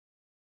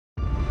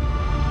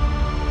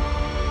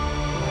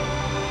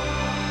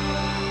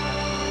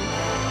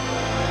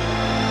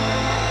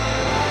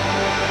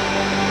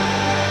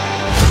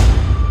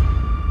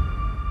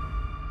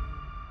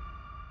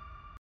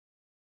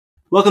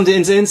Welcome to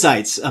INSSA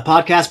Insights, a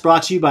podcast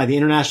brought to you by the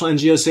International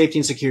NGO Safety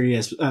and Security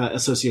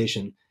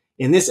Association.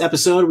 In this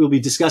episode, we'll be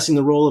discussing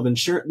the role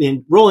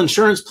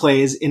insurance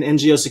plays in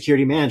NGO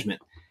security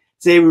management.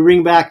 Today, we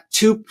bring back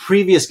two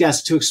previous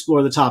guests to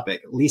explore the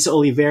topic. Lisa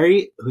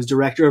Oliveri, who's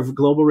Director of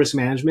Global Risk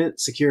Management,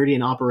 Security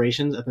and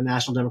Operations at the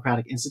National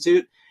Democratic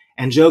Institute,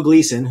 and Joe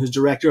Gleeson, who's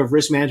Director of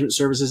Risk Management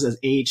Services at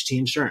AHT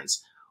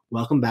Insurance.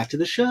 Welcome back to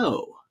the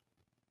show.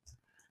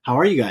 How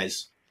are you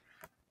guys?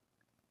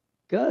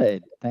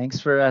 Good. Thanks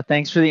for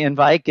the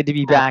invite. Good to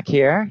be back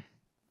here.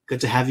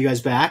 Good to have you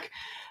guys back.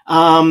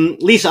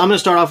 Lisa, I'm going to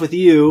start off with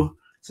you,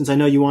 since I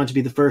know you want to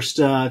be the first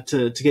to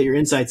get your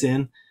insights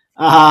in.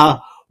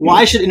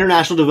 Why should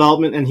international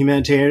development and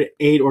humanitarian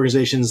aid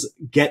organizations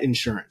get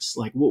insurance?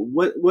 Like,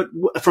 what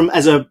from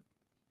as a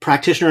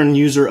practitioner and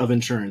user of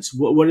insurance,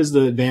 what is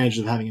the advantage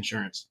of having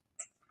insurance?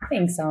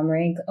 Thanks,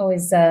 Omri.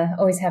 Always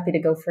happy to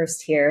go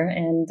first here,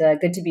 and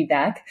good to be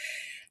back.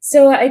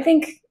 So I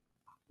think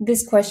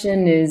this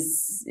question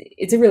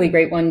it's a really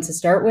great one to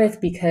start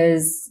with,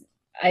 because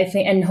I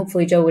think, and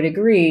hopefully Joe would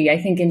agree, I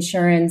think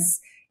insurance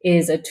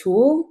is a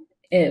tool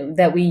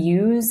that we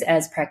use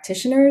as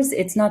practitioners.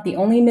 It's not the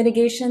only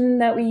mitigation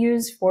that we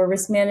use for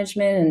risk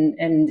management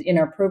and in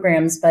our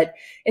programs, but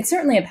it's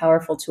certainly a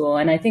powerful tool.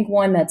 And I think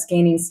one that's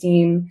gaining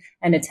steam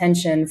and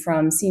attention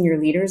from senior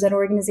leaders at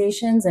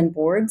organizations and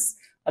boards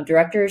of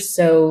directors.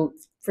 So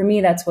for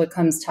me, that's what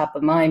comes top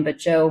of mind. But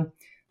Joe,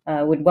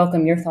 would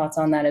welcome your thoughts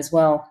on that as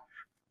well.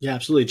 Yeah,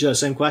 absolutely. Joe,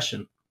 same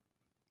question.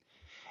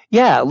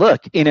 Yeah,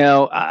 look,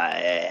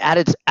 at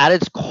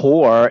its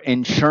core,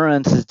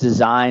 insurance is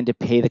designed to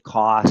pay the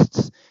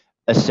costs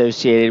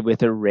associated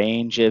with a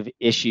range of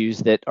issues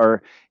that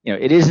are,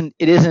 it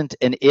isn't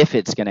an if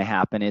it's going to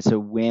happen, it's a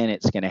when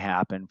it's going to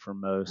happen for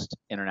most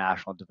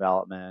international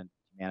development,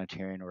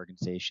 humanitarian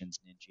organizations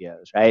and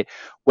NGOs, right?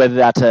 Whether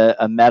that's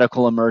a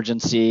medical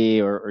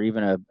emergency or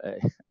even a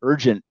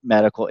urgent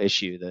medical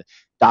issue, the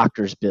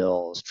doctor's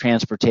bills,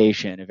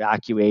 transportation,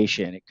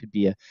 evacuation. It could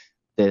be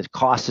the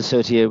cost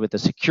associated with the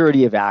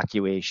security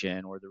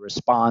evacuation or the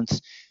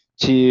response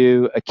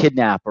to a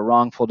kidnap or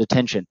wrongful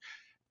detention.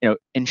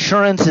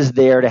 Insurance is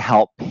there to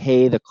help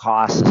pay the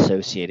costs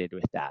associated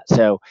with that.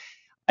 So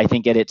I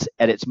think at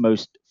its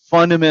most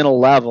fundamental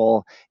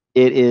level,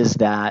 it is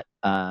that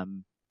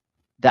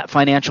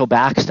financial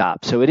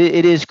backstop. So it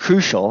is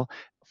crucial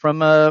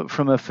from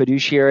a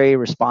fiduciary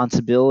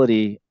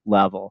responsibility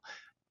level.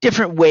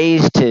 Different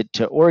ways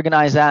to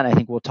organize that. And I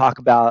think we'll talk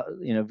about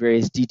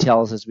various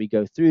details as we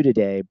go through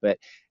today. But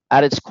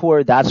at its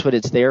core, that's what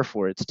it's there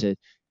for. It's to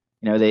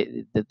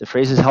the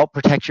phrase is help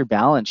protect your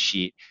balance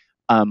sheet.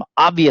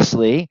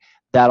 Obviously,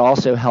 that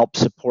also helps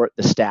support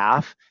the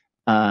staff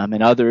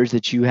and others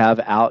that you have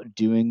out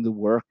doing the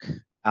work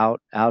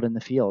out in the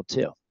field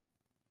too.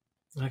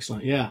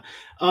 Excellent. Yeah.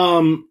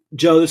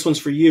 Joe, this one's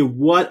for you.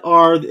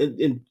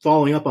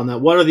 Following up on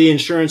that, what are the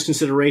insurance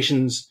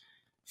considerations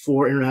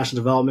for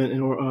international development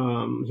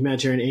and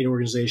humanitarian aid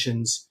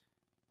organizations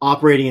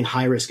operating in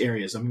high-risk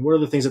areas? I mean, what are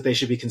the things that they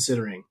should be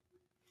considering?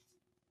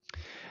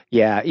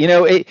 Yeah,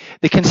 the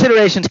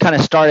considerations kind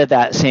of start at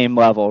that same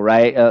level,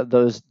 right?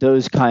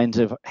 Those kinds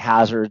of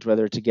hazards,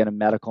 whether it's, again, a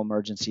medical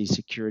emergency,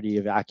 security,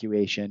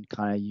 evacuation,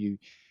 kind of you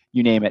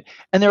name it.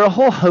 And there are a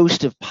whole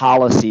host of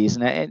policies,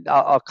 and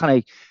I'll kind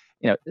of,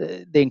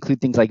 they include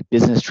things like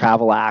business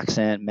travel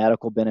accident,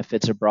 medical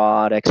benefits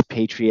abroad,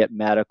 expatriate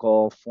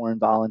medical, foreign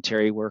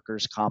voluntary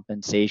workers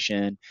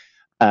compensation,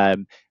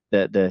 the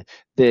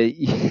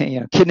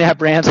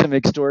kidnap, ransom,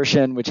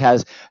 extortion, which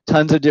has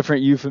tons of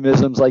different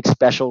euphemisms like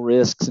special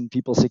risks and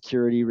people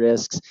security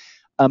risks,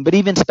 but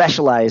even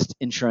specialized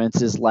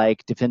insurances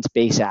like Defense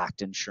Base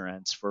Act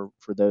insurance for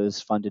those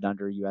funded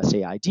under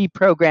USAID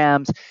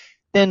programs,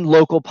 then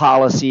local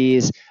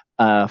policies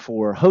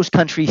for host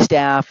country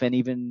staff, and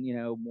even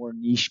more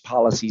niche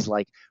policies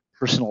like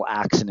personal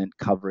accident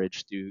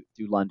coverage through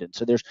London.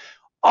 So there's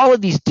all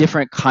of these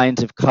different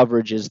kinds of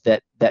coverages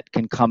that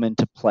can come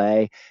into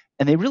play,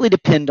 and they really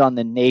depend on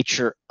the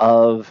nature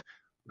of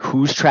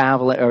who's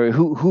traveling or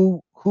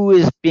who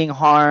is being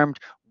harmed,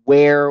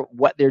 where,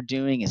 what they're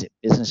doing. Is it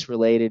business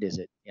related? Is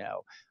it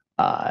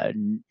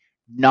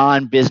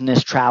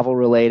non-business travel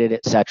related,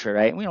 et cetera,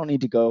 right? And we don't need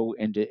to go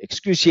into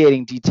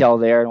excruciating detail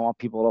there. I don't want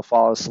people to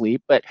fall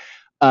asleep, but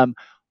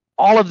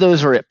all of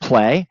those are at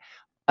play.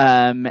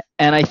 And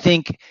I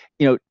think,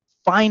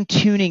 fine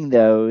tuning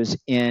those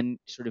in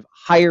sort of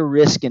higher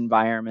risk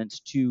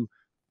environments to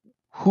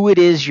who it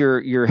is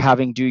you're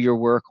having do your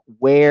work,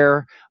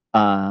 where,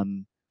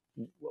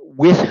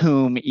 with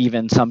whom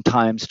even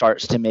sometimes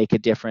starts to make a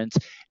difference,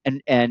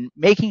 and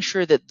making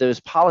sure that those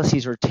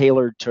policies are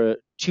tailored to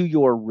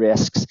your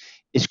risks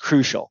is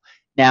crucial.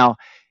 Now,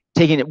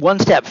 taking it one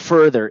step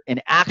further, in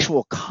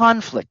actual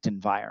conflict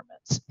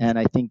environments, and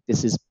I think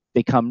this has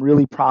become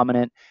really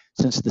prominent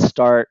since the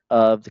start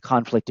of the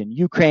conflict in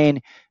Ukraine,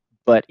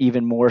 but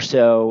even more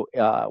so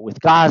with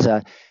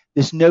Gaza,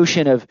 this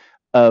notion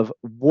of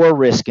war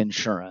risk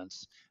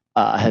insurance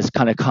has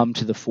kind of come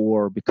to the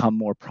fore, become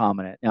more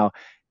prominent. Now,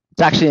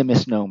 it's actually a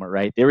misnomer,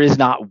 right? There is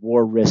not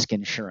war risk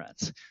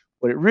insurance.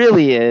 What it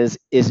really is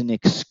an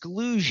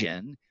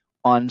exclusion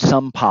on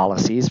some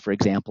policies, for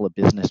example, a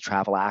business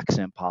travel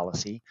accident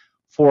policy,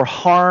 for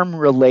harm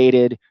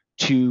related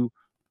to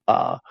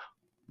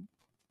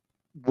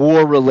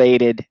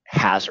war-related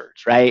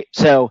hazards, right?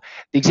 So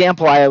the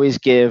example I always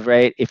give,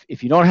 right,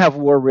 if you don't have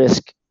war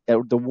risk,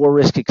 the war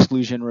risk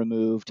exclusion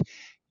removed,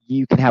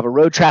 you can have a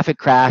road traffic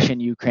crash in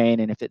Ukraine,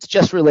 and if it's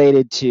just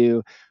related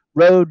to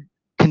road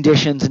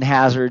conditions and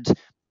hazards,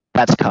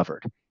 that's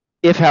covered.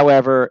 If,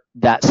 however,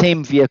 that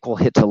same vehicle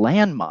hits a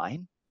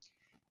landmine,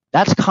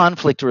 that's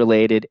conflict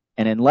related,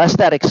 and unless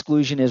that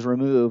exclusion is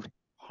removed,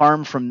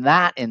 harm from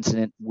that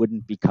incident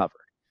wouldn't be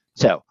covered.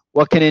 So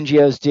what can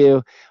NGOs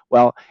do?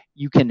 Well,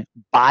 you can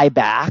buy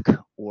back,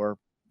 or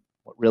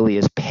what really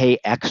is pay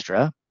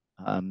extra,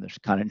 there's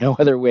kind of no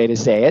other way to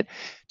say it,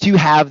 to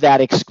have that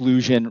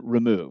exclusion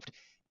removed.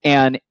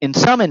 And in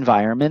some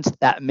environments,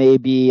 that may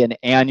be an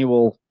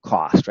annual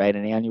cost, right?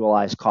 An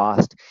annualized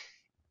cost.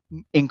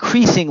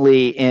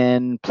 Increasingly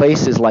in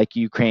places like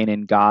Ukraine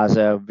and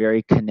Gaza,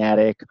 very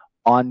kinetic,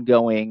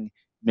 ongoing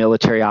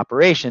military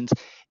operations,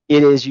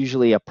 it is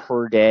usually a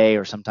per day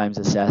or sometimes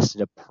assessed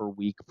at a per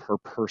week, per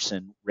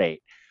person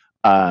rate.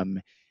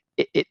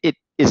 It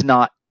is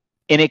not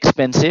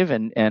inexpensive,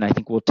 and I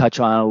think we'll touch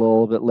on a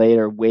little bit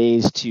later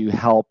ways to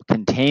help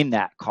contain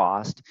that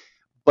cost,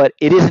 but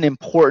it is an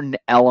important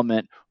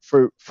element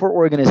for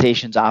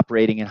organizations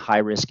operating in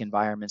high-risk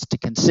environments to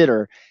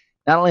consider.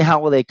 Not only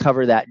how will they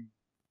cover that,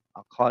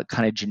 I'll call it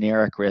kind of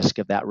generic risk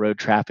of that road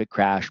traffic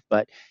crash,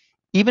 but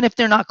even if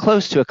they're not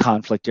close to a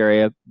conflict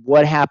area,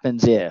 what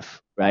happens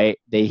if, right,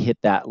 they hit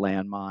that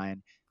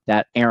landmine,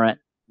 that errant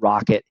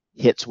rocket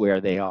hits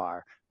where they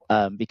are?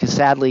 Because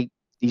sadly,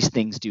 these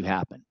things do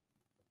happen.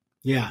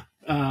 Yeah,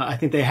 I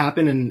think they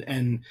happen.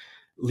 And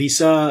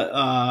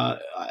Lisa,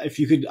 if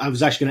you could, I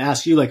was actually going to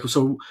ask you, like,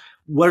 so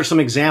what are some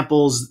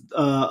examples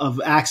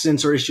of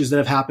accidents or issues that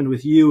have happened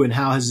with you, and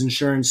how has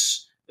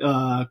insurance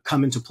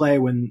come into play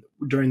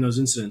during those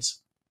incidents?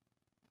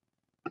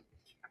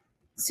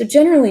 So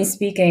generally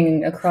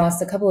speaking, across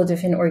a couple of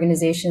different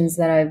organizations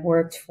that I've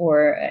worked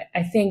for,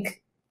 I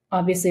think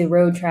obviously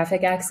road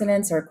traffic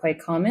accidents are quite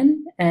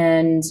common.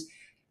 And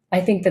I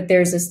think that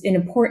there's an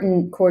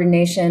important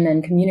coordination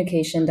and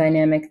communication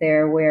dynamic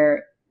there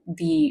where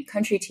the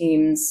country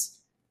teams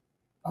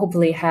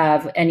hopefully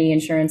have any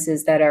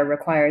insurances that are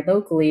required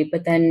locally,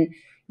 but then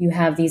you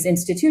have these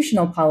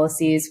institutional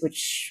policies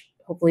which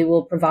hopefully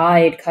will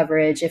provide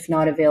coverage if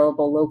not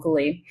available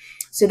locally.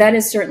 So that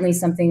is certainly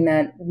something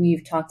that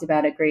we've talked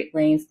about at great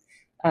length.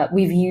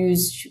 We've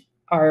used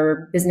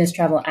our business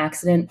travel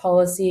accident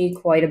policy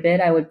quite a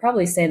bit. I would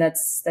probably say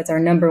that's our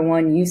number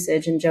one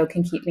usage, and Joe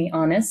can keep me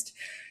honest,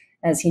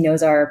 as he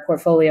knows our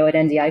portfolio at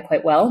NDI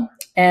quite well.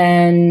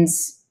 And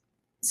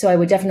so I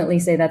would definitely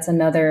say that's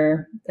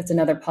another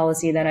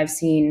policy that I've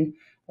seen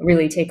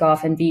really take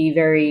off and be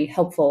very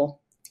helpful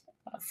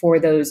for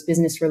those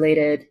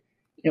business-related,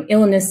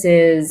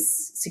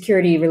 illnesses,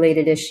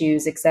 security-related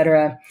issues, et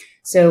cetera.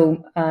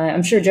 So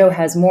I'm sure Joe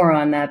has more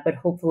on that, but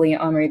hopefully,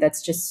 Omri,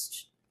 that's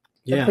just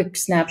a quick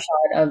snapshot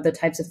of the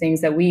types of things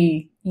that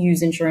we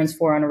use insurance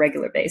for on a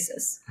regular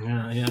basis.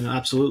 Yeah, no,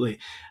 absolutely.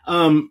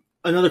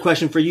 Another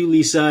question for you,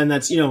 Lisa, and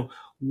that's,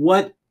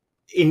 what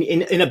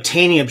in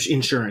obtaining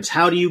insurance,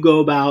 how do you go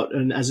about,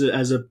 and as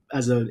an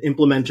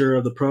implementer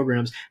of the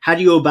programs, how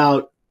do you go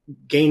about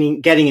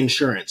getting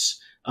insurance?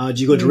 Do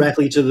you go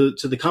directly to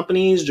the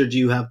companies, or do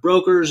you have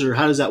brokers, or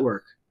how does that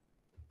work?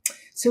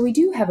 So we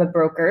do have a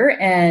broker,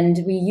 and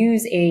we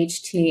use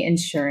AHT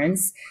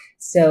Insurance.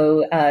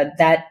 So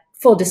that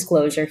full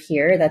disclosure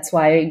here, that's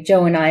why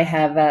Joe and I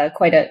have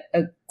quite a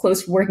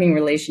close working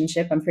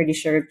relationship. I'm pretty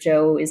sure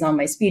Joe is on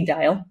my speed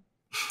dial.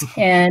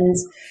 And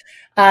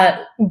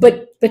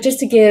but just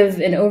to give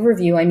an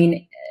overview, I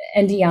mean,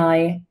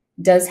 NDI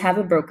does have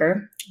a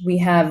broker. We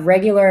have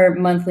regular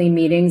monthly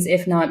meetings,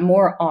 if not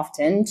more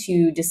often,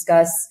 to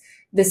discuss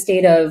the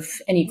state of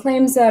any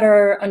claims that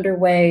are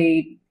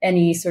underway,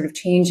 any sort of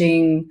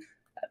changing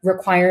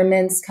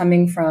requirements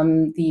coming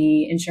from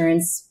the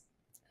insurance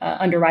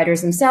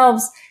underwriters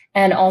themselves,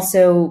 and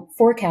also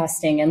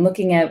forecasting and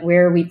looking at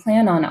where we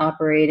plan on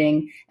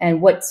operating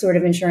and what sort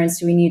of insurance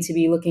do we need to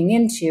be looking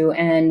into,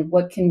 and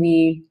what can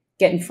we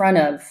get in front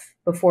of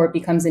before it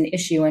becomes an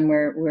issue and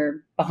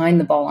we're behind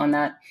the ball on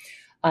that.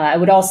 I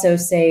would also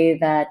say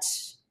that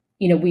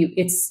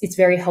it's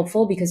very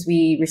helpful because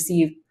we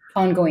receive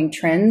ongoing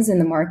trends in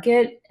the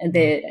market.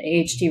 The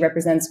AHT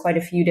represents quite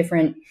a few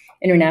different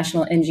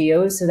international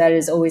NGOs, so that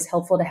is always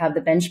helpful to have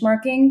the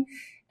benchmarking.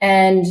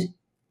 And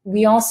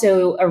we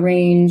also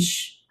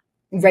arrange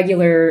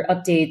regular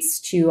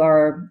updates to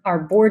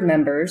our board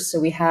members. So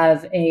we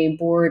have a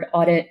board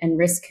audit and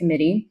risk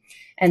committee.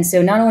 And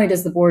so not only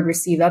does the board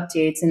receive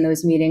updates in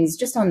those meetings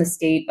just on the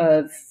state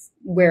of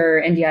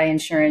where NDI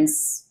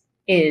insurance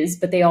is,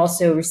 but they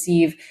also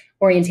receive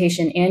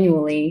orientation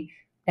annually.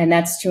 And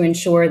that's to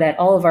ensure that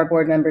all of our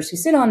board members who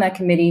sit on that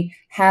committee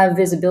have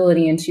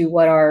visibility into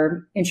what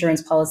our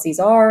insurance policies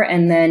are.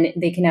 And then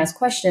they can ask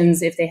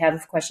questions if they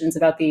have questions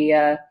about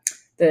the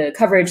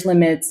coverage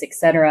limits, et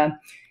cetera.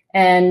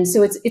 And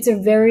so it's a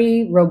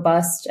very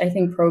robust, I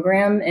think,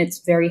 program. It's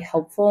very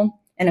helpful.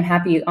 And I'm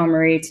happy,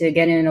 Marie, to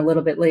get in a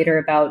little bit later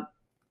about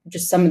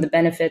just some of the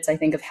benefits, I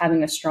think, of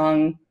having a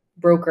strong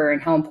broker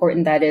and how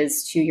important that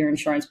is to your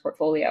insurance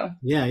portfolio.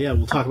 Yeah.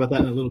 We'll talk about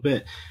that in a little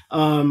bit.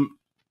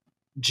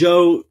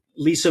 Joe,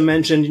 Lisa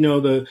mentioned,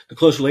 the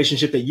close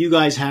relationship that you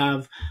guys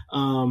have.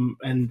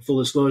 And full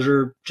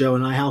disclosure, Joe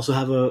and I also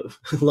have a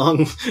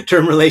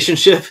long-term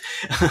relationship,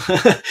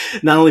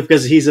 not only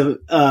because he's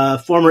a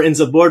former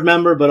INSSA board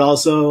member, but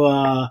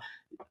also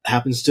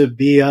happens to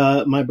be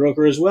my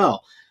broker as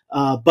well.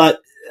 But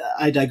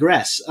I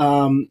digress.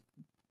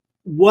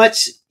 What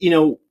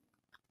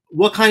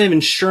kind of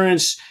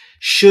insurance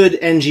should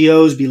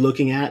NGOs be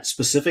looking at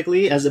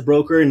specifically as a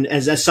broker and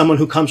as someone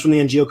who comes from the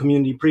NGO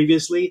community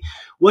previously?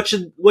 What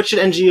should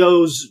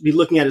NGOs be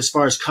looking at as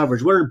far as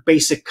coverage? What are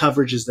basic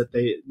coverages that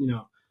they,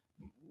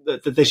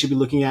 that they should be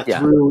looking at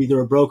through either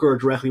a broker or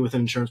directly with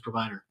an insurance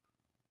provider?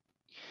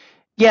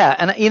 Yeah,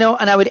 and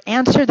I would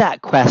answer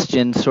that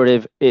question sort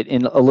of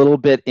in a little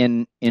bit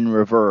in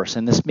reverse,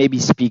 and this maybe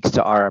speaks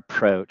to our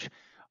approach.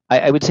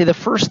 I would say the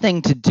first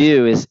thing to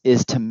do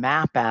is to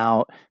map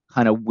out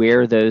kind of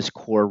where those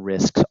core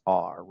risks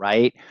are,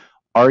 right?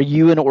 Are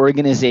you an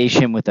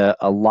organization with a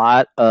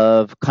lot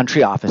of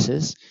country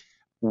offices,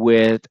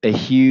 with a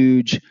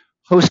huge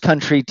host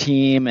country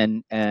team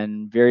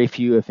and very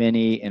few, if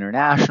any,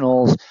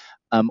 internationals?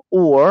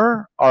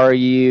 Or are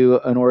you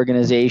an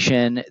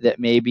organization that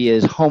maybe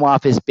is home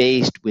office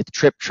based with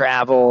trip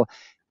travel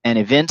and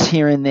events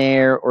here and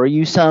there, or are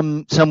you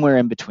somewhere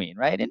in between,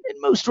 right? And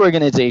most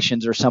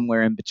organizations are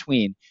somewhere in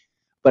between.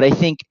 But I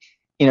think,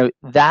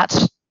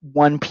 that's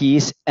one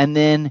piece. And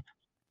then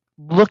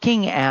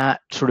looking at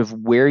sort of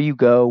where you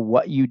go,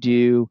 what you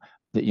do,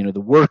 the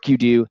work you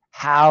do,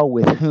 how,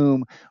 with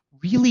whom,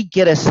 really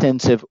get a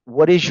sense of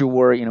what is your,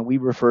 we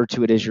refer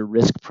to it as your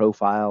risk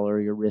profile or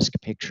your risk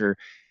picture,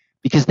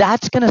 because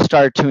that's going to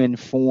start to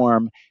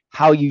inform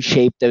how you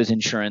shape those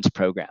insurance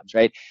programs,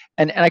 right?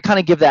 And I kind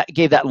of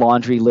gave that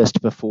laundry list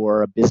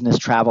before. A business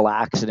travel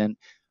accident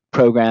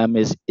program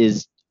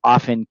is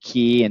often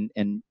key, and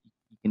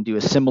you can do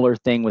a similar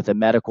thing with the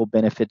medical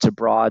benefits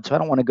abroad. So I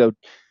don't want to go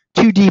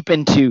too deep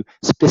into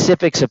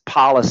specifics of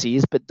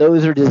policies, but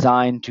those are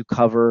designed to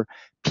cover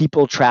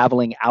people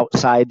traveling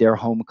outside their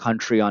home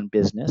country on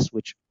business,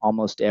 which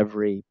almost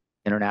every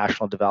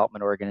international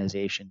development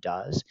organization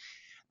does.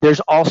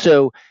 There's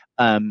also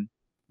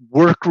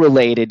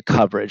work-related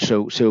coverage.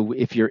 So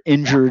if you're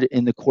injured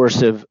in the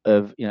course of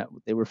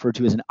they refer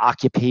to as an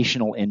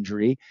occupational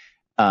injury.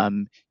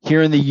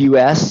 Here in the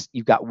U.S.,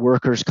 you've got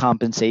workers'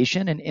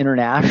 compensation, and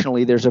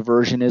internationally, there's a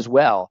version as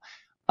well.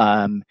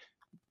 Kind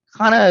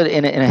of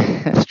in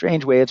a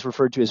strange way, it's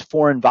referred to as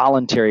foreign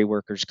voluntary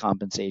workers'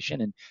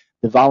 compensation, and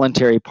the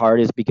voluntary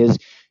part is because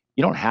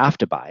you don't have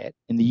to buy it.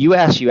 In the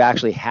U.S., you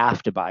actually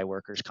have to buy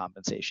workers'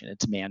 compensation.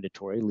 It's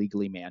mandatory,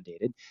 legally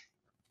mandated.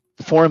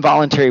 Foreign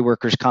voluntary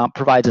workers' comp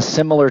provides a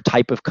similar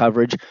type of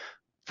coverage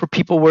for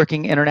people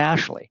working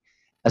internationally.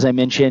 As I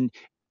mentioned,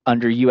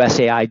 under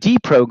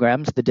USAID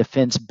programs, the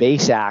Defense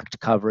Base Act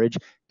coverage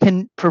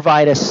can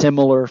provide a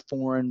similar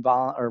foreign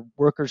or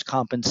workers'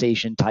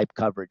 compensation type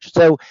coverage.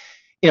 So,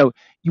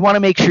 you want to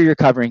make sure you're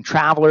covering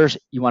travelers.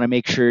 You want to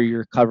make sure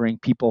you're covering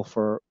people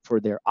for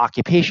their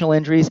occupational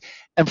injuries.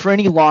 And for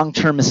any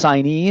long-term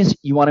assignees,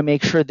 you want to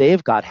make sure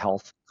they've got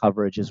health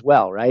coverage as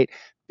well, right?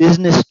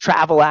 Business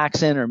travel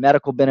accident or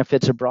medical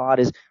benefits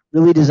abroad is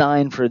really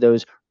designed for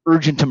those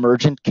urgent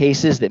emergent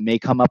cases that may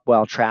come up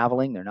while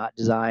traveling. They're not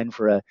designed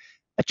for a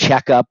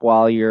checkup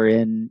while you're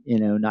in,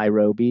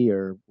 Nairobi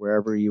or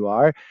wherever you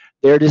are.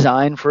 They're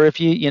designed for if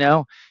you've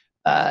got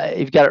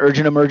an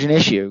urgent emergent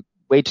issue,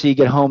 wait till you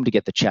get home to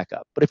get the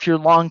checkup. But if you're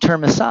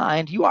long-term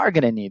assigned, you are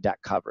going to need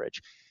that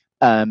coverage.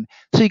 So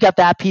you got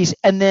that piece.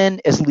 And then,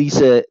 as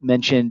Lisa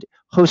mentioned,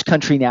 host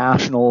country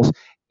nationals,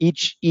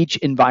 each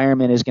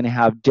environment is going to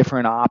have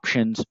different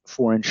options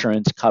for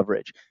insurance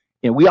coverage.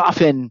 We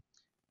often,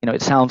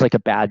 it sounds like a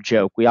bad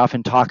joke. We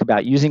often talk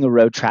about using a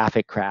road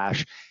traffic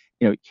crash.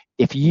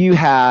 If you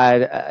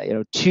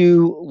had,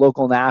 two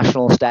local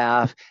national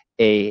staff,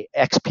 a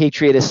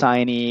expatriate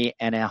assignee,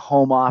 and a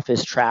home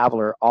office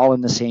traveler all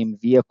in the same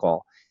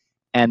vehicle,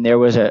 and there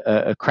was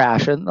a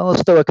crash, and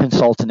let's throw a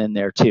consultant in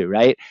there too,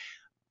 right?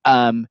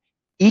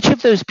 Each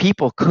of those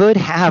people could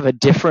have a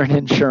different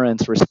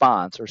insurance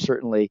response, or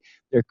certainly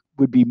there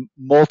would be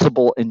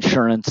multiple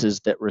insurances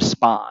that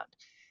respond.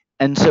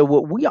 And so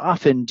what we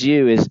often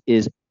do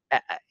is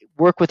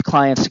work with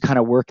clients to kind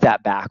of work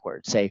that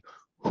backwards, say,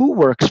 who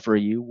works for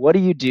you? What do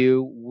you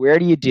do? Where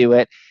do you do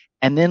it?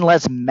 And then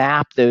let's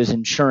map those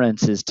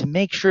insurances to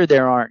make sure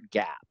there aren't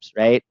gaps,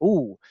 right?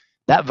 Ooh,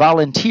 that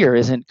volunteer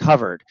isn't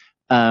covered.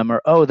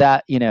 Or,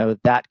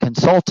 that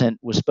consultant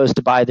was supposed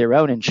to buy their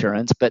own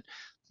insurance, but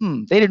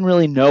they didn't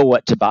really know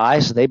what to buy,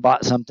 so they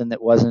bought something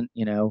that wasn't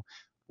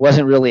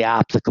really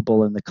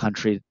applicable in the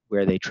country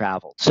where they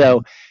traveled.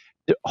 So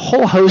the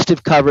whole host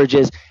of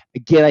coverages.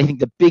 Again, I think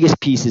the biggest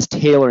piece is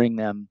tailoring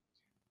them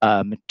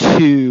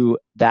to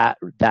that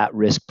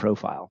risk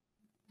profile.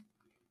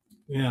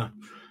 Yeah.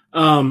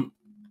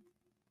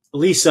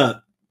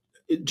 Lisa,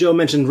 Joe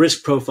mentioned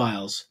risk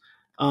profiles.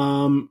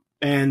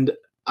 And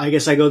I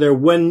guess I go there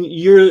when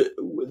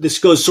this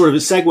goes sort of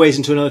segues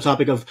into another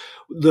topic of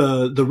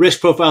the risk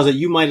profiles that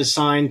you might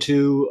assign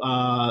to,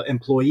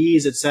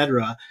 employees, et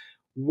cetera.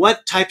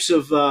 What types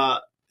of,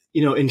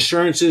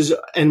 insurances,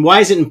 and why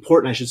is it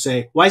important, I should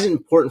say, why is it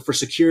important for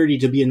security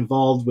to be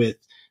involved with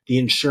the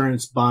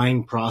insurance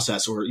buying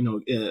process, or,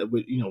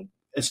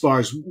 as far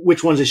as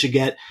which ones they should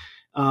get?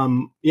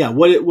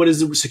 What is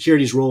the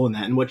security's role in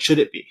that, and what should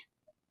it be?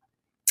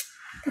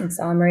 Thanks,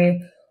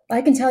 Omri. Well,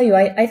 I can tell you,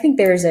 I think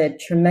there's a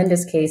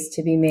tremendous case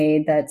to be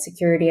made that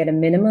security at a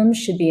minimum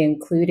should be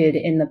included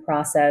in the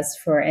process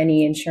for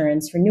any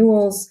insurance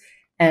renewals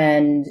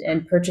and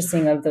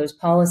purchasing of those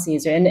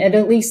policies, and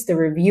at least the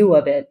review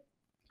of it.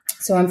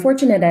 So I'm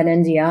fortunate at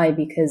NDI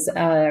because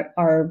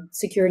our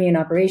security and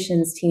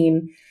operations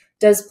team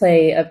does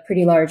play a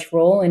pretty large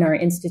role in our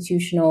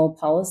institutional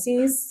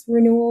policies,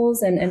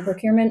 renewals, and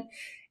procurement.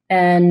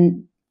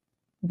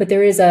 But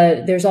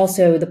there's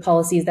also the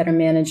policies that are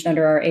managed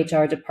under our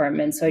HR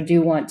department. So I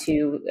do want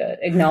to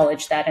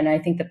acknowledge that. And I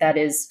think that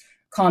is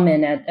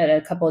common at a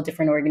couple of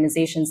different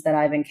organizations that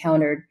I've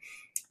encountered.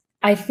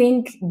 I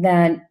think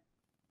that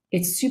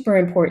it's super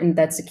important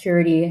that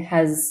security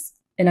has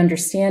an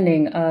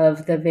understanding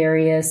of the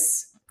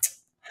various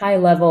high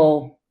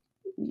level,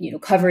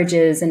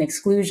 coverages and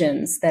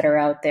exclusions that are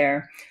out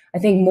there. I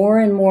think more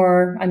and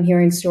more I'm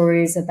hearing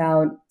stories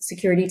about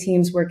security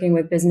teams working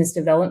with business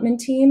development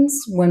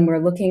teams when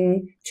we're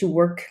looking to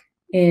work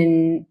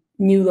in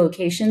new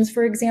locations,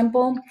 for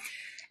example.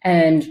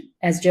 And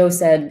as Joe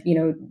said,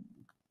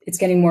 it's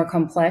getting more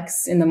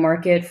complex in the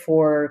market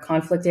for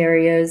conflict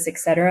areas, et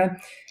cetera.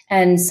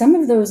 And some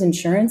of those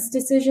insurance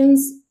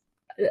decisions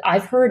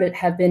I've heard it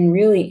have been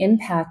really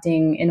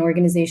impacting an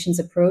organization's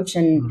approach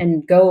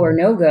and go or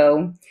no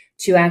go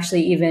to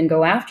actually even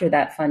go after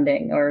that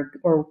funding or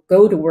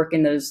go to work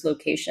in those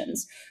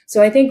locations.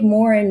 So I think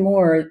more and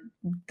more,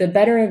 the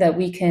better that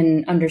we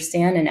can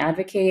understand and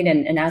advocate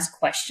and ask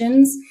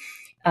questions,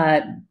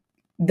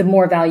 the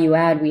more value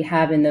add we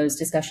have in those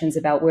discussions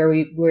about where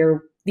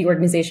the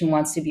organization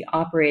wants to be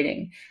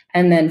operating.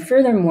 And then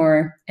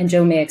furthermore, and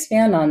Joe may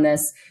expand on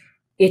this,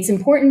 it's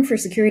important for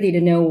security to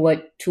know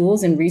what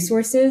tools and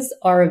resources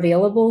are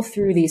available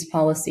through these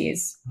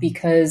policies,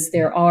 because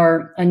there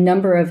are a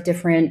number of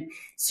different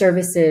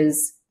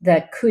services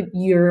that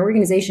your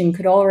organization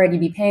could already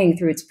be paying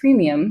through its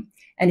premium.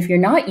 And if you're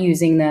not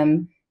using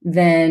them,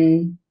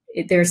 then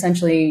they're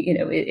essentially,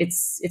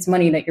 it's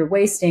money that you're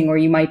wasting, or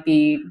you might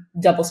be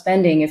double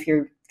spending if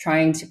you're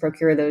trying to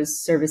procure those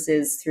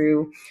services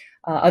through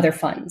other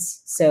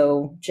funds.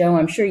 So Joe,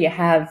 I'm sure you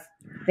have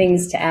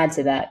things to add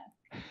to that.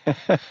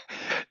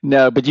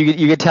 No, but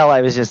you could tell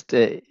I was just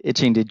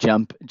itching to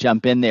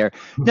jump in there.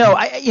 No,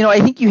 I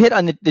think you hit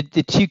on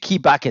the two key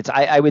buckets.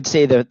 I would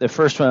say the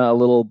first one a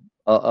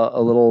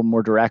little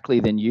more directly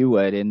than you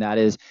would, and that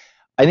is,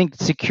 I think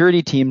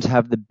security teams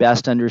have the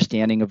best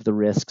understanding of the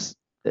risks,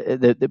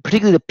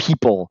 particularly the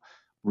people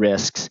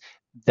risks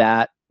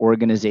that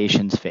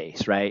organizations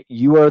face. Right,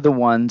 you are the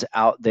ones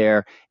out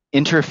there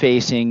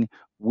interfacing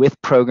with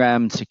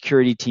program and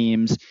security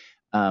teams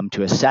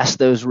to assess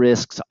those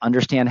risks,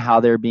 understand how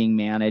they're being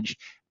managed,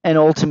 and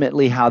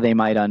ultimately how they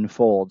might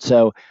unfold.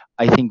 So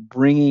I think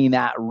bringing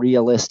that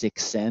realistic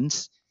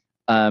sense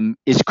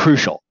is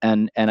crucial,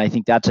 and I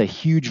think that's a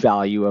huge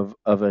value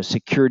of a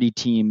security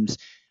team's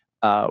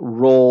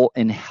role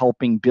in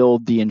helping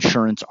build the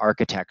insurance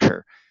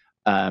architecture.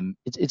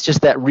 It's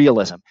just that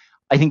realism.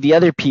 I think the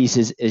other piece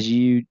is, as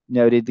you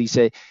noted,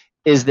 Lisa,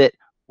 is that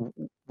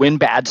when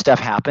bad stuff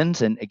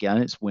happens, and again,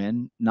 it's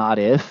when, not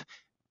if,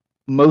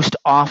 most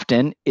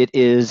often it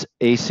is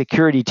a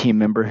security team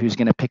member who's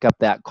going to pick up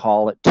that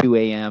call at 2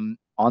 a.m.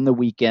 on the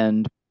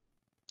weekend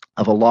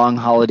of a long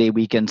holiday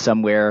weekend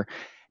somewhere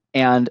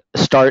and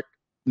start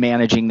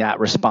managing that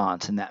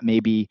response. And that may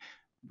be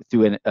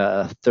through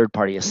a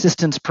third-party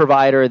assistance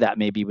provider, that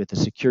may be with a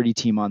security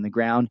team on the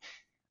ground.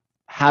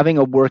 Having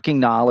a working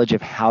knowledge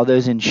of how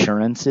those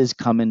insurances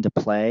come into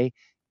play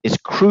is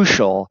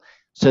crucial,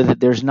 so that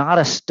there's not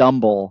a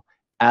stumble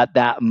at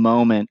that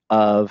moment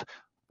of,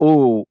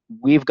 oh,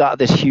 we've got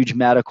this huge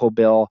medical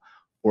bill,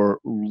 or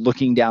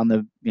looking down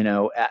the,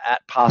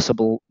 at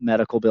possible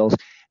medical bills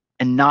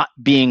and not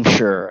being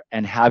sure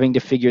and having to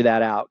figure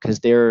that out, because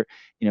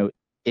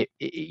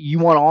you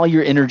want all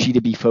your energy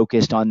to be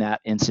focused on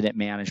that incident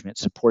management,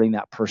 supporting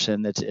that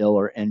person that's ill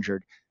or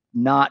injured,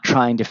 not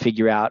trying to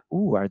figure out,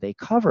 are they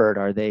covered?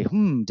 Are they,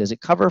 does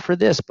it cover for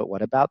this? But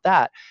what about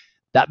that?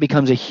 That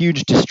becomes a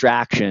huge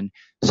distraction.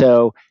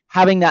 So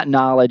having that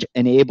knowledge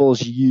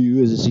enables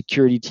you as a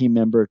security team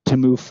member to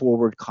move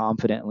forward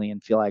confidently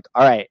and feel like,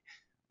 all right,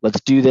 let's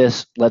do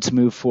this. Let's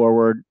move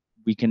forward.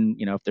 We can,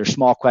 if there's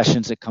small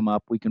questions that come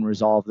up, we can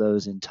resolve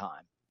those in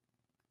time.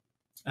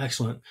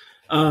 Excellent.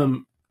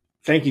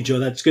 Thank you, Joe.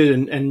 That's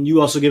good. And you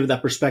also give it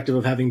that perspective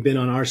of having been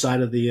on our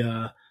side of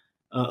the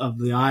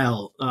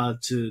aisle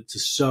to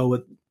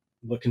show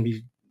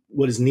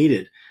what is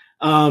needed.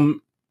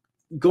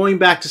 going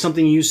back to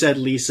something you said,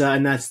 Lisa,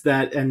 and that's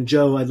that, and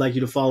Joe, I'd like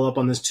you to follow up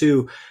on this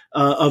too,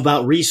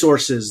 about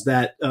resources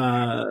that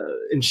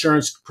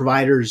insurance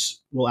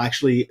providers will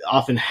actually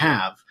often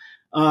have.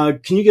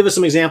 Can you give us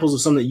some examples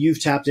of some that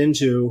you've tapped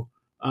into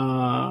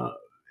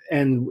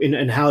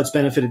and how it's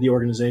benefited the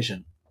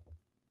organization?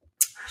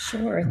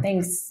 Sure.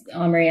 Thanks,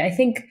 Omri. I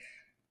think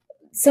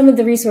some of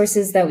the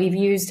resources that we've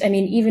used, I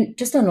mean, even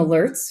just on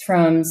alerts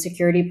from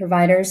security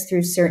providers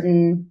through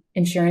certain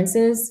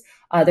insurances,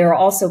 there are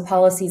also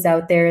policies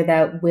out there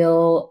that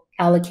will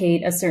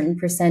allocate a certain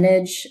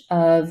percentage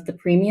of the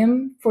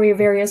premium for your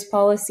various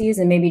policies.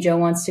 And maybe Joe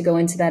wants to go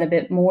into that a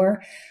bit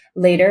more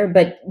later,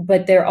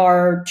 but there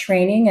are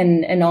training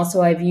and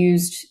also I've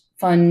used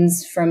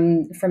funds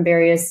from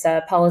various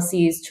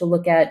policies to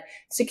look at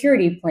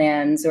security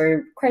plans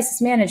or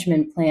crisis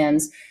management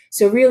plans.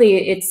 So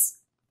really it's,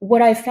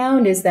 what I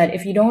found is that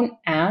if you don't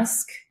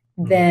ask,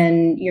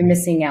 then you're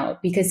missing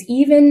out, because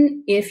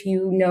even if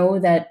you know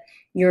that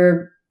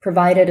you're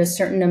provided a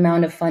certain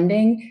amount of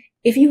funding,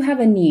 if you have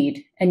a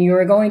need and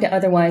you're going to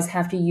otherwise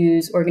have to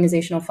use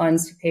organizational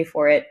funds to pay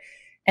for it,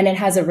 and it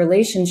has a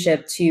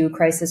relationship to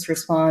crisis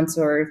response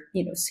or,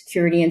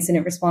 security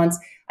incident response,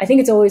 I think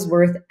it's always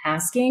worth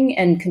asking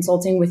and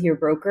consulting with your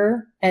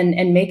broker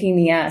and making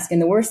the ask.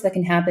 And the worst that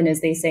can happen is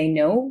they say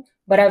no.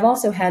 But I've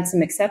also had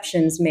some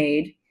exceptions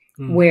made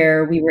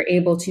where we were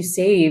able to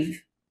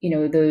save,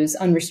 those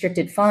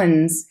unrestricted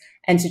funds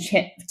and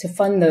to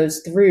fund those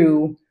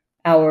through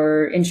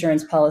our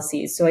insurance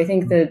policies. So I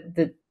think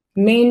the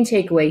main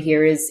takeaway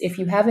here is if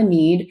you have a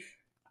need,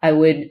 I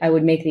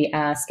would make the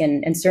ask,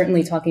 and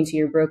certainly talking to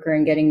your broker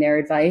and getting their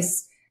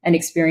advice and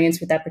experience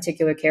with that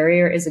particular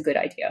carrier is a good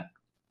idea.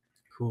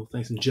 Cool.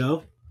 Thanks. And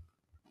Joe?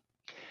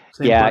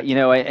 Yeah,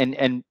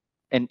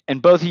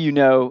 and both of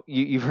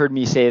you've heard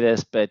me say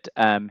this, but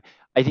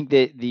I think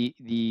that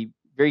the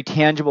very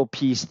tangible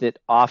piece that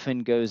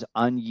often goes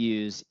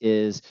unused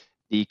is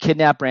the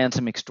kidnap,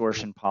 ransom,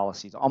 extortion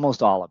policies.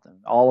 Almost all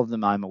of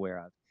them I'm aware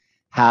of,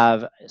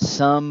 have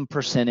some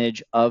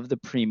percentage of the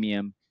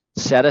premium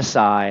set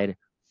aside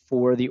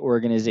for the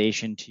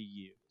organization to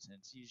use. And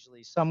it's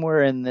usually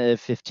somewhere in the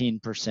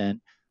 15%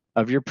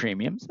 of your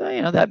premiums.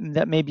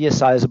 That may be a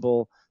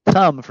sizable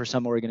sum for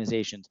some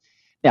organizations.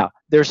 Now,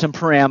 there's some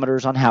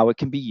parameters on how it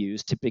can be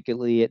used.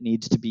 Typically, it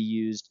needs to be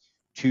used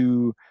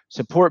to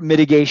support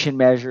mitigation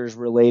measures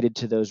related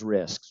to those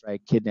risks,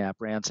 right? Kidnap,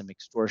 ransom,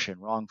 extortion,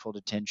 wrongful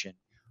detention,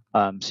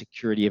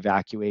 security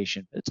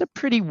evacuation. It's a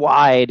pretty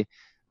wide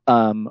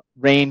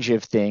range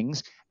of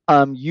things.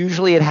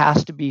 Usually it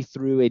has to be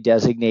through a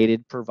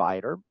designated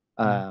provider.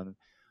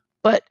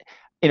 But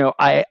look,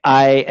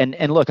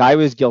 I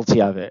was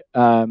guilty of it,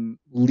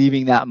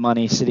 leaving that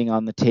money sitting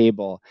on the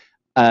table,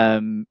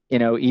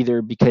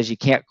 either because you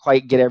can't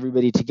quite get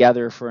everybody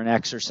together for an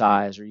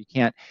exercise, or you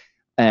can't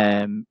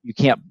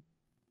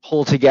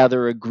pull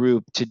together a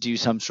group to do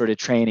some sort of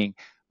training.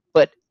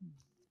 But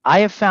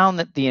I have found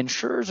that the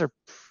insurers are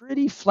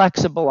pretty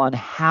flexible on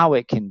how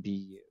it can be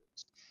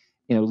used.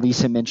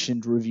 Lisa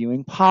mentioned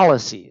reviewing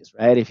policies,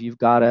 right? If you've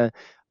got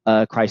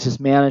a crisis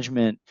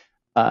management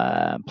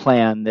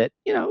plan that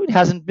it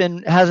hasn't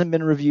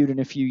been reviewed in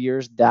a few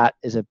years, that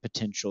is a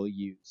potential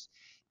use.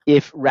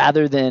 If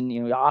rather than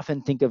you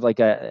often think of like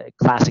a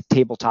classic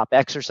tabletop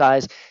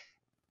exercise,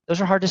 those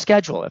are hard to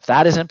schedule. If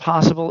that isn't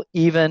possible,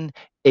 even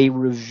a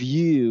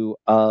review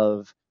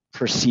of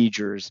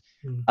procedures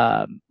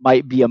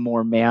might be a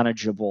more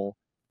manageable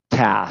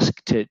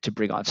task to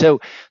bring on. So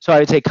I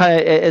would say, kind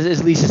of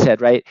as Lisa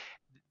said, right,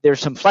 there's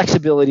some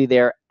flexibility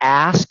there.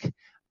 Ask.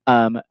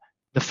 The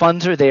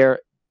funds are there.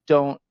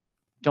 Don't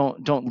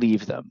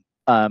leave them.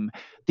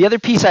 The other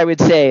piece I would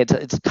say,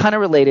 it's kind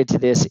of related to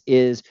this,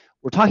 is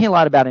we're talking a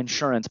lot about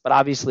insurance, but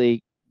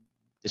obviously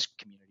this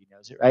community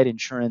knows it, right?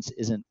 Insurance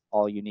isn't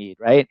all you need,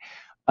 right?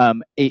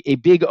 A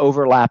big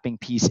overlapping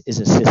piece is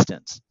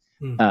assistance.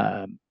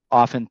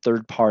 Often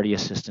third-party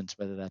assistance,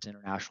 whether that's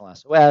International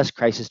SOS,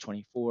 Crisis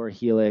 24,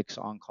 Helix,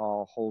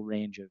 On-Call, whole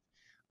range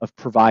of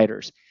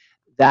providers.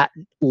 That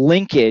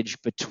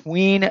linkage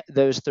between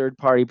those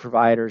third-party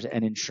providers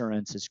and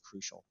insurance is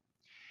crucial.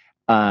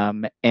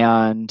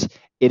 And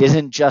it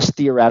isn't just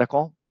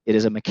theoretical. It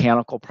is a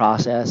mechanical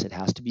process. It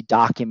has to be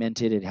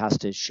documented. It has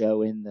to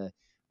show in the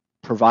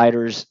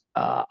provider's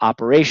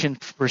operation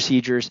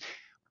procedures.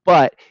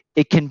 But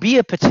it can be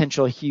a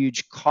potential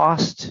huge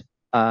cost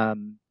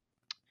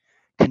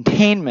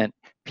containment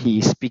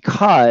piece,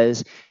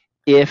 because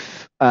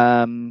if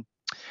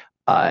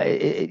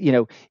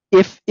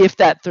if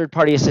that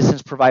third-party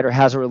assistance provider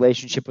has a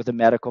relationship with a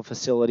medical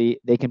facility,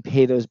 they can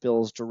pay those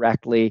bills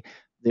directly.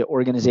 The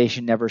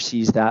organization never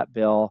sees that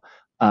bill.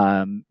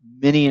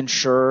 Many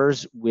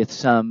insurers, with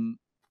some,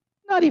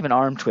 not even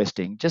arm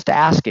twisting, just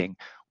asking,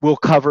 will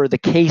cover the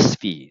case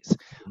fees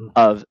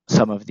of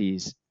some of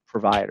these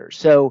providers.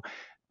 So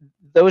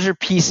those are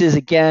pieces,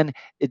 again,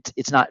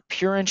 it's not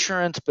pure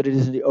insurance, but it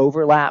is the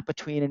overlap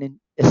between an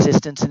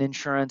assistance and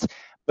insurance,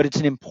 but it's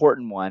an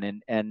important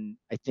one. And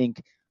I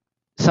think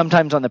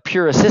sometimes on the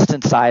pure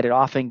assistance side, it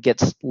often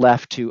gets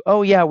left to,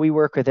 oh yeah, we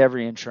work with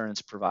every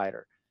insurance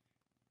provider.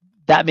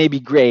 that may be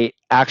great.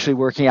 Actually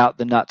working out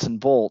the nuts and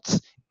bolts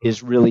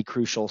is really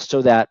crucial,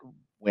 so that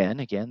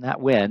when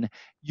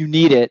you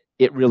need it,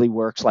 it really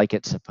works like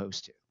it's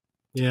supposed to.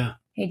 Yeah.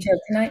 Hey, Joe,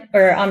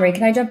 Omri,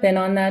 can I jump in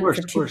on that for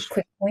two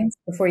quick points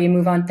before you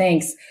move on?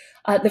 Thanks.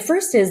 The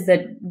first is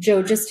that,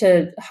 Joe, just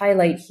to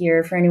highlight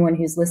here for anyone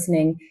who's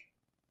listening,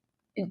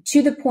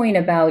 to the point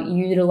about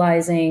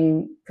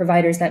utilizing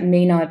providers that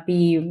may not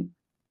be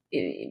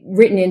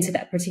written into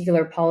that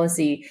particular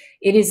policy,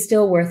 it is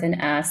still worth an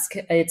ask.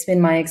 It's been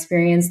my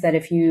experience that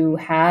if you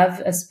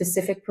have a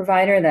specific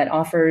provider that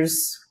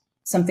offers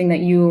something that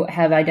you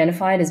have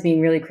identified as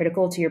being really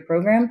critical to your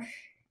program,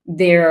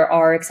 there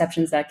are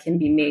exceptions that can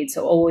be made.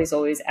 So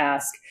always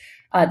ask.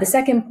 The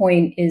second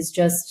point is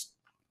just,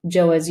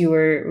 Joe, as you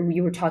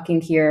were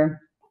talking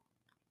here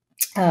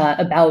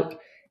about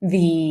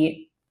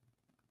the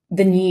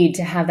need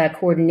to have that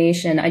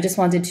coordination, I just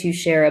wanted to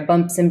share a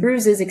bumps and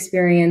bruises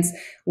experience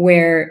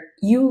where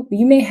you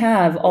may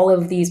have all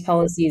of these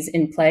policies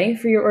in play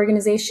for your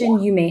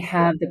organization. You may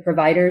have the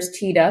providers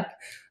teed up,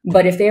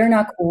 but if they are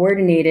not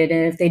coordinated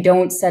and if they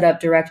don't set up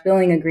direct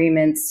billing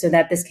agreements so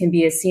that this can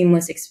be a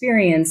seamless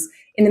experience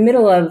in the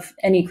middle of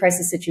any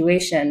crisis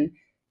situation,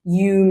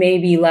 you may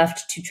be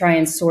left to try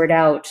and sort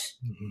out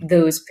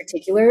those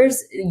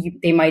particulars.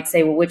 They might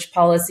say, well, which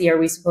policy are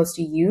we supposed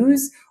to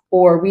use?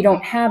 Or we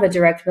don't have a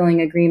direct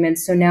billing agreement,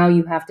 so now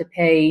you have to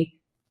pay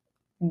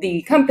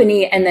the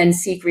company and then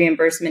seek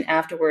reimbursement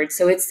afterwards.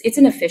 So it's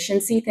an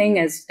efficiency thing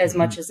as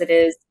much as it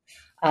is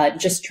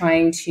just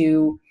trying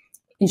to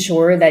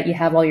ensure that you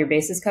have all your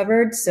bases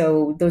covered.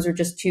 So those are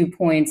just 2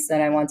 points that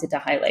I wanted to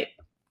highlight.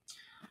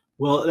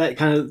 Well, that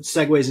kind of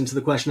segues into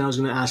the question I was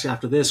going to ask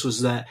after this,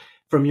 was that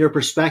from your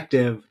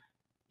perspective,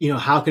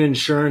 how can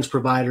insurance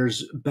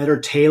providers better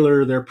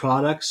tailor their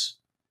products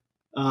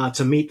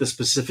to meet the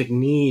specific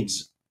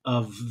needs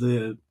of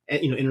the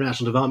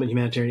international development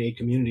humanitarian aid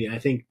community? And I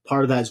think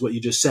part of that is what you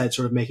just said,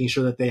 sort of making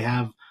sure that they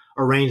have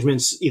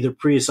arrangements either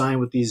pre-assigned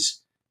with these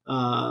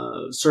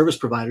service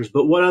providers.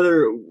 But what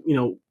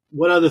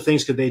other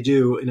things could they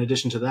do in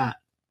addition to that?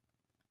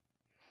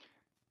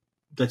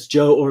 That's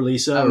Joe or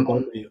Lisa or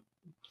both of you.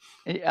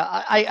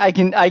 I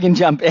can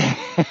jump in.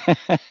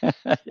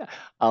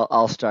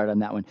 I'll start on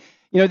that one.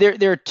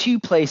 There are 2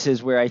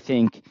 places where I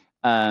think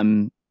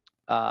in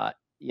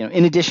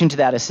addition to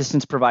that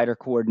assistance provider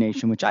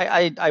coordination, which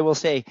I will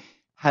say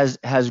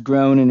has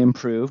grown and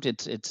improved,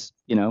 it's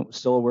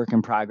still a work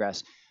in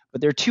progress.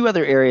 But there are 2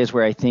 other areas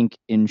where I think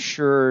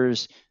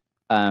insurers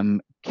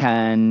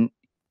can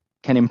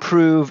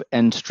improve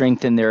and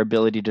strengthen their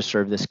ability to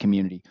serve this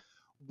community.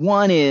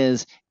 One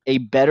is a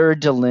better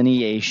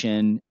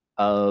delineation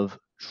of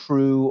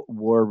true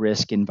war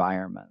risk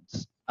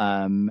environments.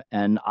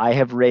 And I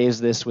have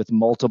raised this with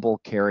multiple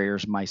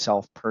carriers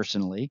myself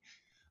personally.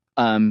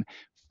 And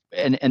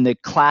the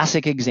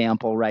classic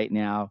example right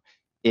now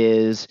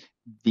is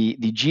the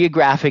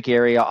geographic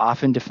area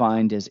often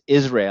defined as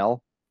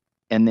Israel,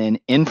 and then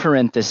in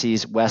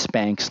parentheses, West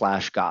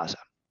Bank/Gaza,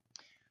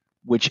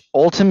 which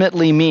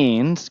ultimately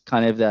means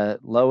kind of the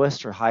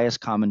lowest or highest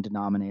common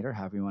denominator,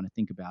 however you want to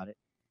think about it.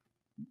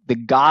 The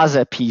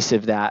Gaza piece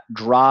of that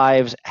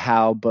drives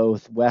how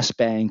both West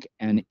Bank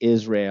and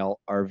Israel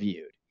are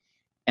viewed.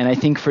 And I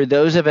think for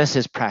those of us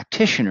as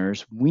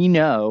practitioners, we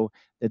know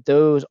that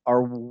those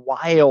are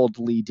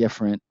wildly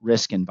different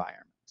risk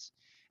environments.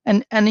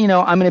 And I'm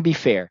going to be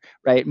fair,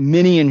 right?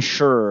 Many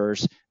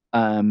insurers,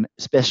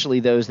 especially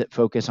those that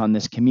focus on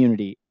this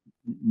community,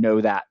 know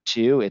that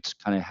too. It's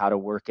kind of how to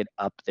work it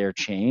up their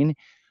chain.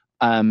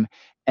 And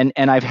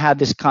I've had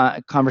this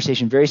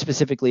conversation very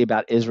specifically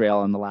about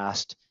Israel in the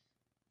last,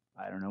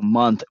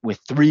 month with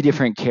 3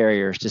 different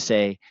carriers to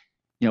say,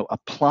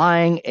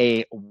 applying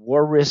a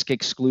war risk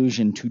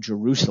exclusion to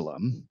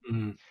Jerusalem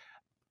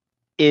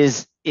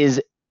is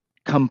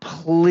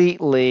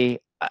completely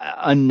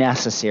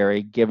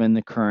unnecessary given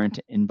the current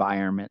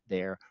environment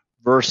there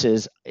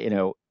versus,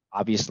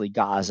 obviously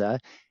Gaza.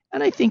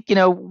 And I think,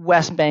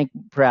 West Bank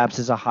perhaps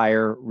is a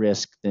higher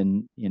risk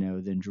than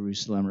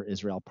Jerusalem or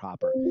Israel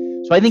proper.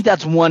 So I think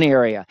that's one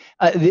area.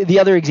 The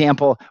other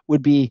example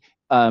would be,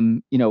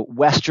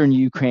 Western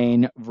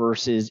Ukraine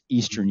versus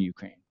Eastern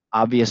Ukraine.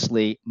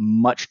 Obviously,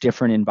 much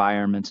different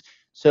environments.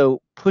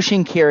 So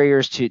pushing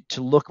carriers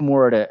to look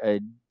more at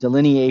a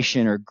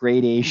delineation or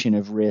gradation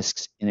of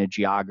risks in a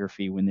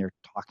geography when they're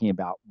talking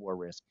about war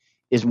risk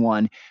is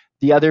one.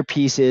 The other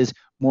piece is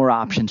more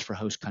options for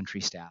host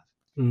country staff.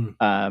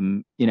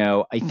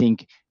 I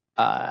think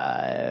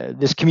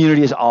this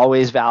community has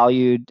always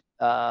valued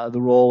the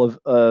role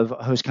of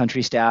host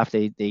country staff.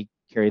 They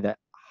carry the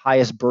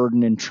highest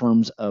burden in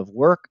terms of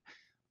work,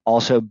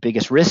 also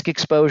biggest risk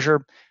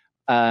exposure.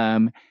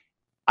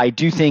 I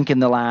do think in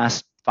the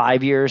last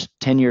 5 years,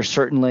 10 years,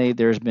 certainly,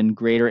 there's been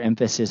greater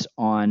emphasis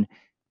on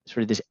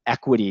sort of this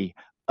equity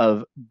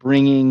of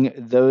bringing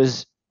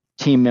those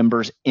team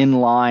members in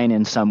line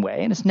in some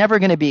way. And it's never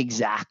going to be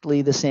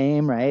exactly the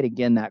same, right?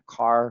 Again, that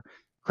car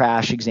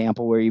crash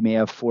example where you may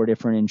have 4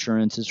 different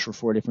insurances for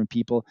 4 different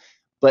people.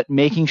 but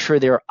making sure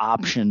there are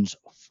options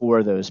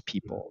for those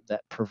people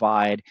that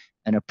provide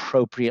an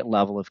appropriate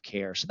level of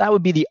care. So that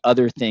would be the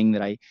other thing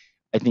that I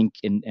think,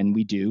 and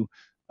we do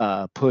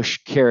push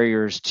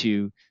carriers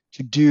to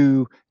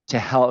do, to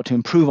help, to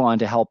improve on,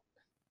 to help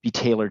be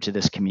tailored to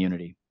this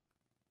community.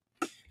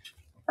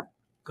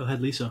 Go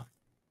ahead, Lisa.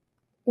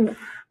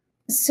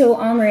 So,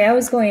 Omri, I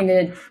was going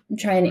to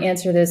try and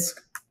answer this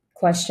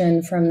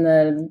question from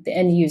the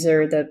end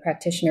user, the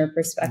practitioner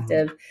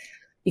perspective,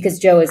 because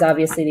Joe is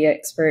obviously the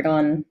expert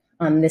on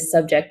this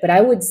subject. But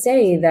I would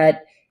say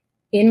that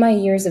in my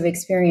years of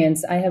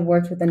experience, I have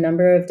worked with a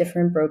number of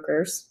different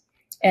brokers,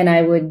 and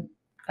I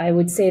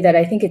would say that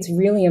I think it's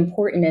really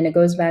important, and it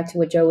goes back to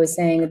what Joe was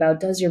saying about,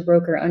 does your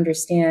broker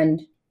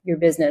understand your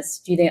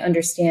business? Do they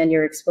understand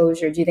your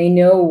exposure? Do they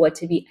know what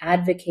to be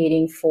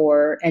advocating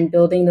for, and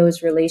building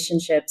those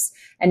relationships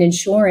and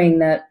ensuring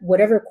that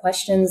whatever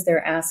questions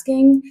they're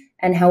asking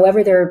and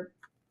however they're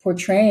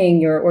portraying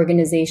your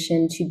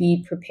organization to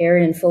be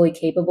prepared and fully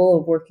capable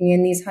of working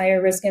in these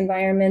higher risk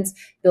environments,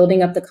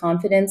 building up the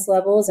confidence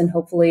levels, and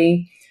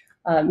hopefully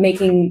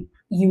making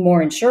you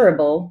more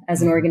insurable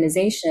as an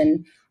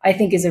organization, I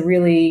think is a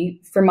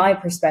really, from my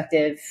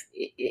perspective,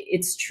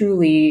 it's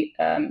truly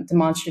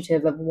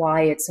demonstrative of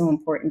why it's so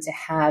important to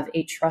have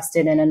a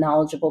trusted and a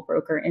knowledgeable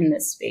broker in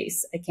this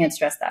space. I can't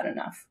stress that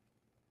enough.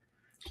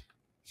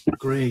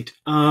 Great.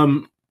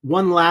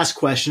 One last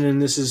question,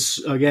 and this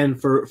is, again,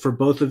 for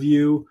both of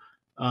you.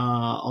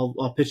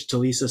 I'll pitch to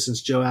Lisa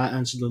since Joe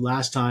answered the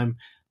last time.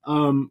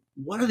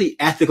 What are the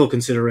ethical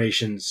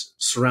considerations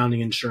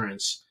surrounding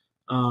insurance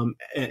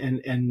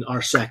and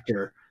our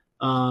sector?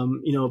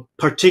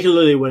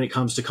 Particularly when it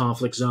comes to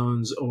conflict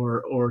zones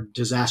or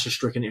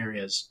disaster-stricken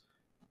areas?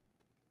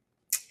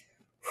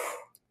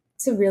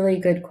 It's a really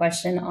good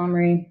question,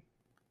 Omri.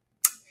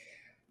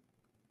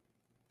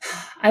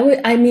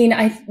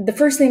 The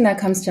first thing that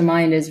comes to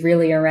mind is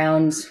really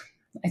around,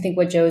 I think,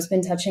 what Joe's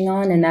been touching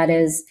on, and that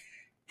is,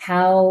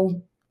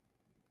 how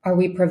are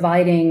we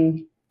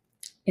providing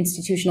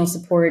institutional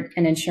support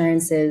and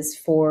insurances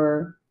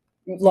for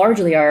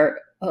largely our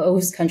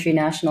host country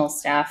national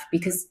staff?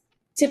 Because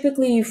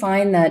typically you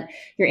find that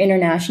your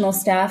international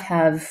staff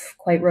have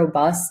quite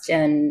robust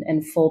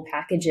and full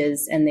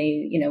packages, and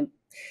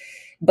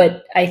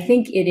but I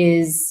think it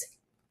is,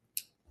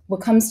 what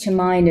comes to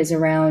mind is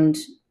around,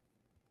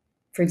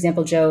 for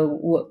example, Joe,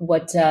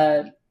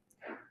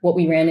 what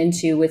we ran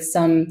into with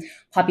some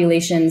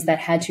populations that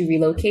had to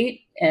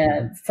relocate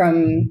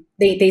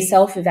they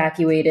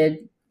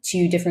self-evacuated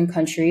to different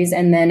countries.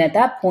 And then at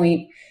that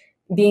point,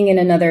 being in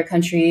another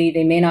country,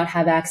 they may not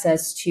have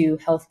access to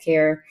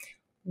healthcare.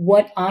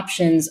 What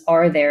options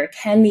are there?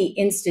 Can the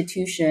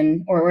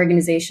institution or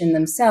organization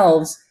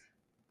themselves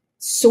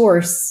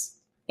source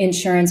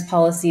insurance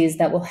policies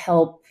that will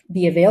help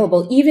be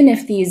available, even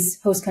if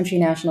these host country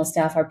national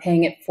staff are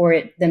paying for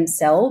it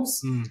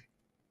themselves?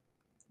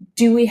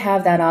 Do we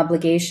have that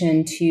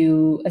obligation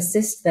to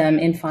assist them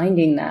in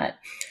finding that?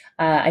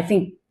 I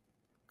think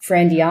for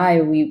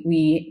NDI,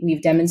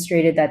 we've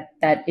demonstrated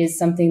that is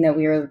something that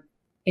we are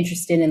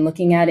interested in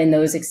looking at in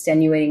those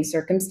extenuating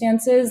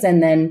circumstances.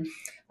 And then,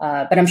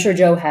 but I'm sure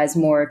Joe has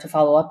more to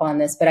follow up on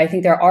this. But I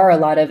think there are a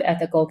lot of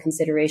ethical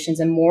considerations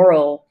and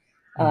moral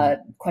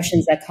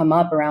questions that come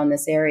up around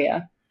this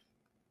area.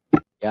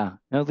 Yeah,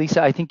 no,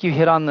 Lisa, I think you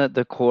hit on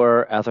the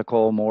core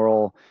ethical,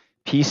 moral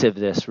piece of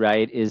this,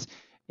 right? Is,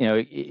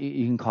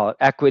 you can call it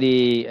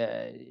equity,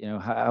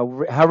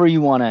 however you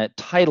want to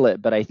title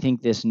it, but I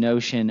think this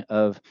notion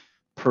of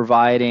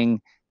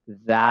providing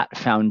that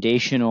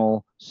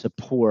foundational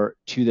support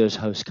to those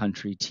host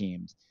country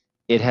teams,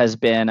 it has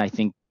been, I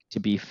think, to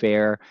be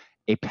fair,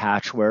 a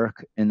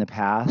patchwork in the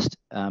past,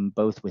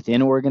 both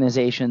within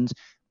organizations,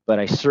 but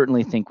I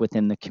certainly think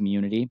within the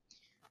community.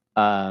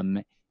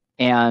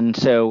 And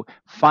so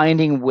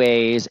finding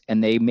ways,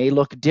 and they may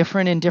look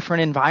different in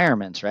different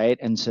environments, right?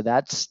 And so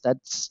that's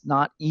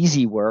not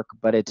easy work,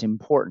 but it's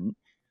important.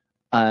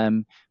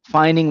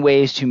 Finding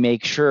ways to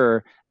make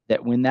sure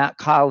that when that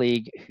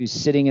colleague who's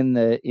sitting in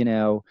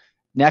the,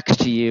 next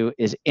to you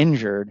is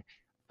injured,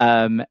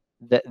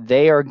 that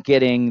they are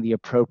getting the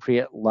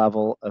appropriate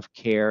level of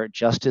care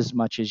just as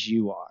much as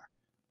you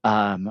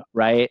are,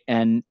 right?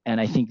 And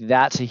I think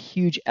that's a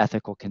huge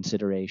ethical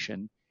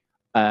consideration.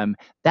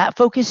 That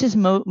focuses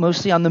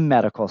mostly on the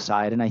medical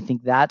side, and I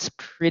think that's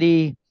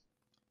pretty,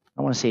 I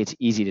don't want to say it's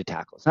easy to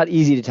tackle. It's not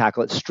easy to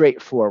tackle, it's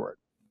straightforward.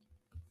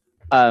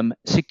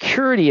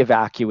 Security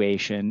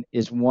evacuation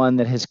is one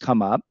that has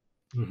come up,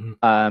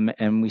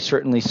 and we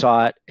certainly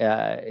saw it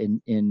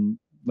in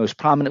most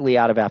prominently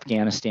out of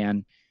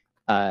Afghanistan,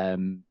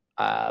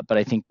 but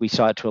I think we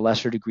saw it to a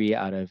lesser degree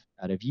out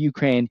of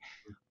Ukraine.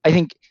 I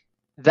think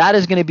that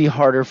is going to be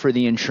harder for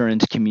the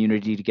insurance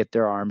community to get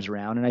their arms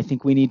around, and I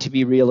think we need to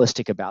be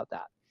realistic about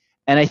that.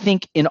 And I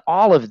think in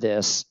all of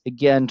this,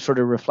 again, sort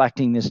of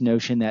reflecting this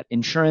notion that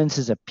insurance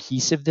is a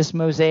piece of this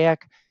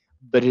mosaic,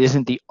 but it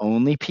isn't the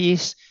only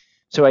piece.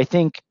 So I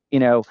think,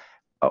 sort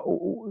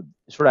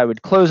of I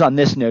would close on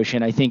this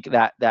notion. I think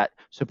that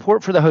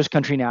support for the host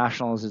country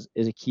nationals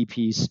is a key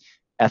piece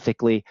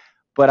ethically,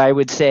 but I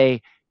would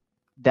say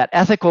that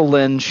ethical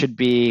lens should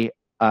be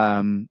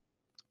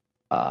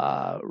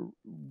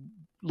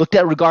looked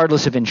at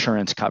regardless of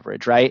insurance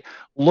coverage, right?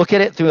 Look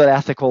at it through an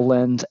ethical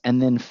lens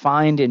and then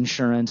find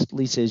insurance,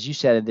 Lisa, as you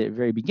said at the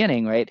very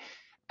beginning, right,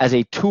 as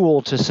a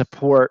tool to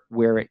support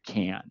where it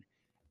can.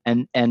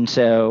 And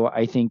so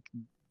I think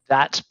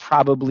that's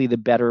probably the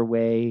better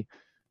way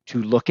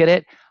to look at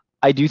it.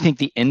 I do think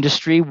the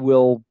industry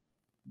will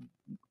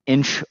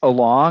inch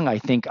along. I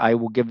think I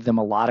will give them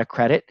a lot of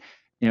credit.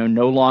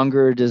 No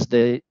longer does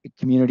the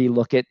community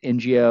look at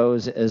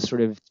NGOs as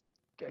sort of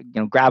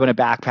grabbing a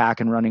backpack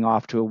and running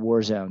off to a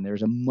war zone.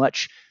 There's a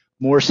much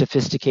more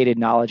sophisticated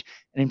knowledge.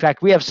 And in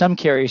fact, we have some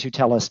carriers who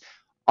tell us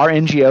our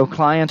NGO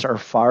clients are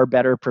far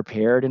better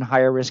prepared in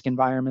higher risk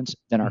environments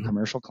than our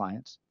commercial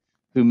clients,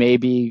 who may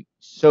be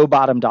so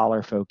bottom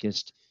dollar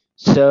focused,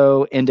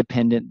 so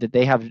independent that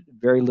they have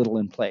very little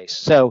in place.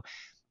 So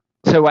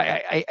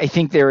I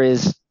think there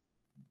is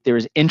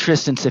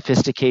interest and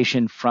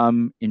sophistication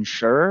from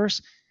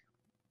insurers.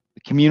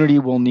 The community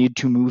will need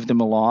to move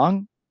them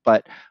along,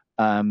 but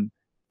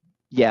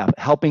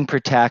helping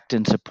protect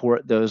and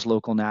support those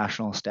local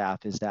national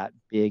staff is that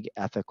big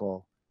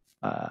ethical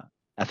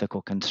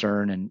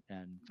concern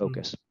and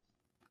focus.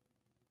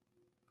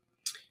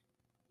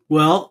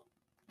 Well,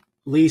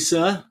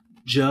 Lisa,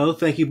 Joe,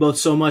 thank you both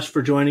so much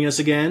for joining us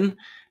again.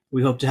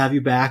 We hope to have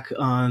you back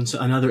on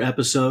another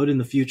episode in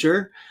the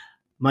future.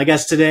 My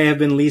guests today have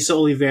been Lisa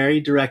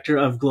Oliveri, Director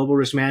of Global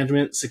Risk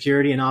Management,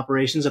 Security, and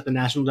Operations at the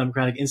National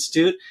Democratic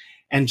Institute,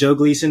 and Joe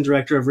Gleeson,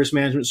 Director of Risk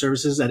Management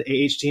Services at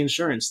AHT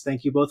Insurance.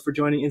 Thank you both for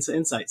joining INSSA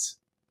Insights.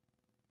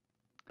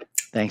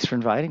 Thanks for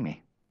inviting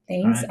me.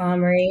 Thanks,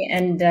 Omri.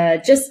 And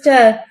just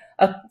a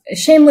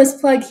shameless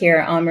plug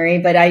here, Omri,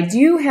 but I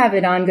do have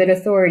it on good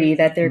authority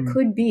that there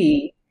could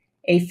be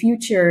a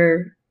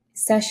future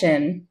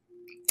session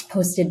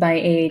hosted by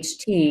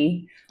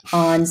AHT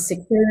on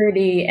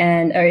security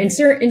and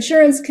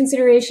insurance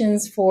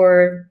considerations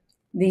for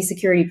the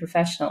security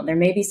professional. There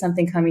may be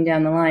something coming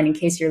down the line in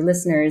case your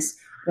listeners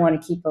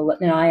want to keep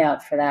an eye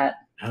out for that.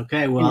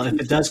 Okay, well, if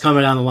it does come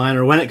down the line,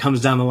 or when it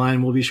comes down the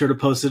line, we'll be sure to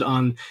post it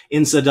on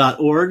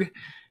inssa.org.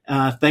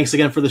 Thanks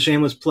again for the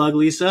shameless plug,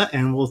 Lisa,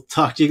 and we'll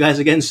talk to you guys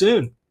again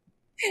soon.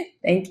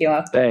 Thank you.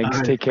 Thanks.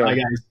 Right. Take care. Bye,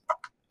 guys.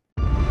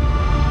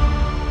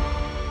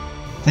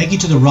 Thank you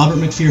to the Robert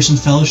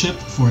McPherson Fellowship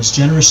for its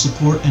generous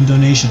support and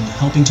donation,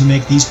 helping to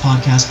make these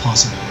podcasts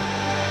possible.